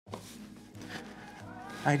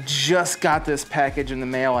I just got this package in the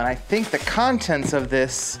mail, and I think the contents of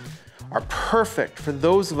this are perfect for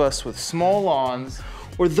those of us with small lawns,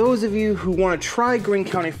 or those of you who want to try Greene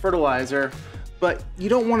County Fertilizer, but you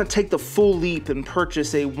don't want to take the full leap and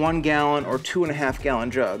purchase a 1 gallon or 2.5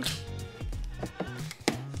 gallon jug.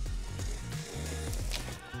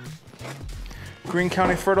 Greene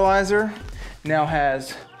County Fertilizer now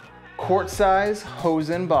has quart size hose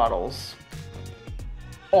and bottles.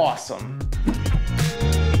 Awesome.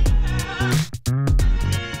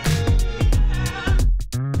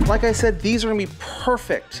 Like I said, these are gonna be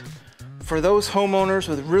perfect for those homeowners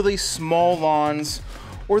with really small lawns,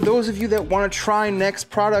 or those of you that wanna try N-Ext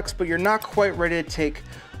products, but you're not quite ready to take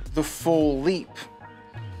the full leap.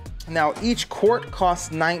 Now, each quart costs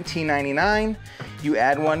 $19.99. You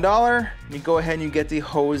add $1, you go ahead and you get the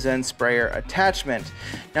hose and sprayer attachment.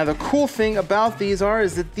 Now, the cool thing about these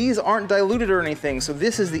is that these aren't diluted or anything. So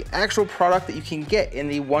this is the actual product that you can get in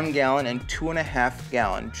the 1 gallon and 2.5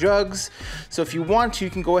 gallon jugs. So if you want to,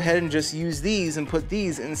 you can go ahead and just use these and put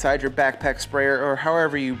these inside your backpack sprayer, or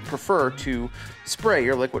however you prefer to spray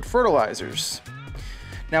your liquid fertilizers.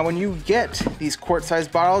 Now, when you get these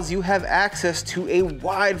quart-sized bottles, you have access to a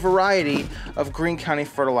wide variety of Greene County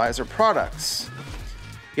Fertilizer products.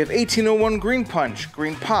 You have 1801 GreenePunch,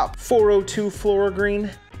 Green Pop, 402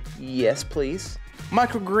 FloraGreen, yes please,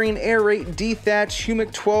 Microgreen Aerate, Dethatch,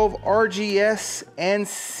 Humic 12, RGS, and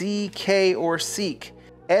CK or Seek.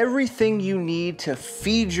 Everything you need to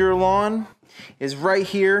feed your lawn is right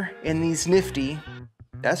here in these nifty,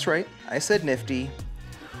 that's right, I said nifty,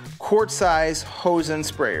 quart size hose and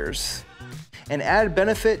sprayers. An added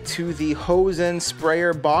benefit to the hose and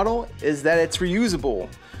sprayer bottle is that it's reusable.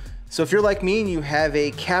 So if you're like me and you have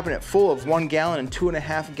a cabinet full of 1 gallon and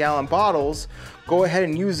 2.5 gallon bottles, go ahead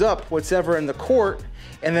and use up what's ever in the quart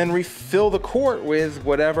and then refill the quart with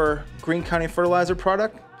whatever Greene County Fertilizer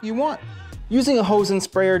product you want. Using a hose and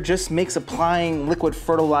sprayer just makes applying liquid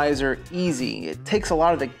fertilizer easy. It takes a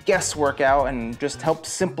lot of the guesswork out and just helps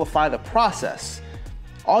simplify the process.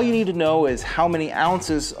 All you need to know is how many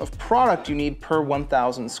ounces of product you need per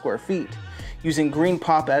 1,000 square feet. Using Green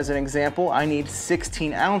Pop as an example, I need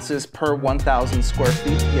 16 ounces per 1,000 square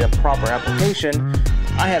feet to get a proper application.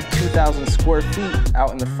 I have 2,000 square feet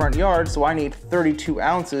out in the front yard, so I need 32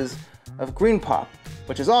 ounces of Green Pop,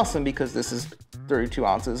 which is awesome because this is 32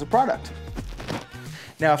 ounces of product.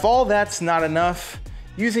 Now, if all that's not enough,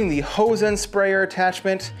 using the hose and sprayer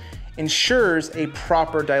attachment ensures a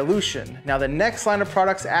proper dilution. Now, the next line of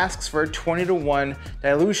products asks for a 20:1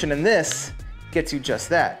 dilution, and this gets you just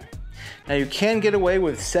that. Now, you can get away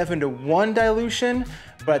with 7:1 dilution,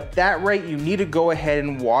 but at that rate, you need to go ahead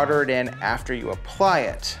and water it in after you apply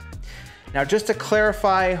it. Now, just to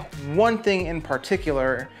clarify one thing in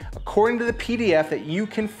particular, according to the PDF that you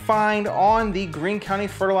can find on the Greene County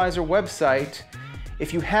Fertilizer website,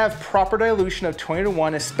 if you have proper dilution of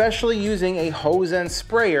 20:1, especially using a hose and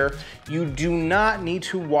sprayer, you do not need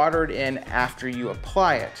to water it in after you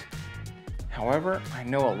apply it. However, I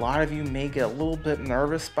know a lot of you may get a little bit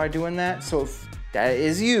nervous by doing that, so if that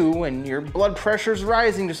is you and your blood pressure is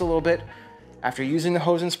rising just a little bit, after using the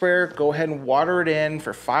hose and sprayer, go ahead and water it in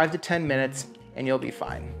for 5 to 10 minutes and you'll be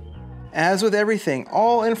fine. As with everything,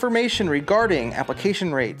 all information regarding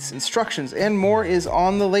application rates, instructions, and more is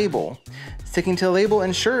on the label. Sticking to the label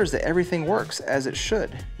ensures that everything works as it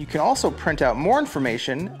should. You can also print out more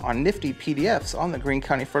information on nifty PDFs on the Greene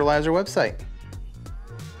County Fertilizer website.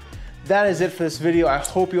 That is it for this video. I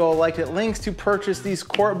hope you all liked it. Links to purchase these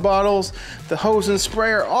quart bottles, the hose and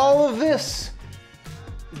sprayer, all of this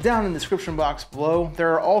is down in the description box below.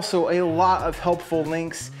 There are also a lot of helpful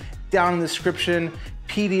links down in the description,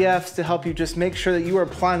 PDFs to help you just make sure that you are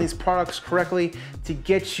applying these products correctly to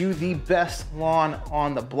get you the best lawn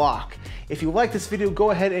on the block. If you like this video,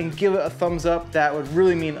 go ahead and give it a thumbs up. That would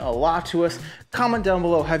really mean a lot to us. Comment down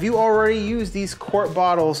below, have you already used these quart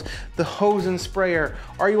bottles, the hose and sprayer?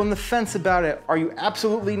 Are you on the fence about it? Are you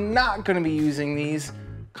absolutely not gonna be using these?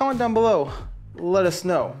 Comment down below, let us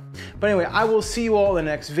know. But anyway, I will see you all in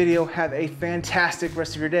the next video. Have a fantastic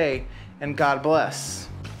rest of your day, and God bless.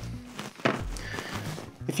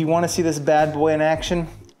 If you want to see this bad boy in action,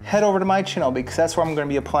 head over to my channel because that's where I'm going to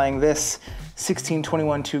be applying this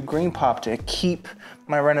 1621-2 Green Pop to keep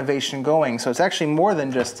my renovation going. So it's actually more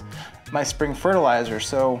than just my spring fertilizer.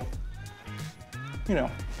 So, you know,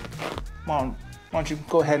 why don't you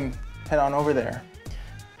go ahead and head on over there.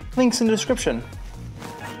 Links in the description.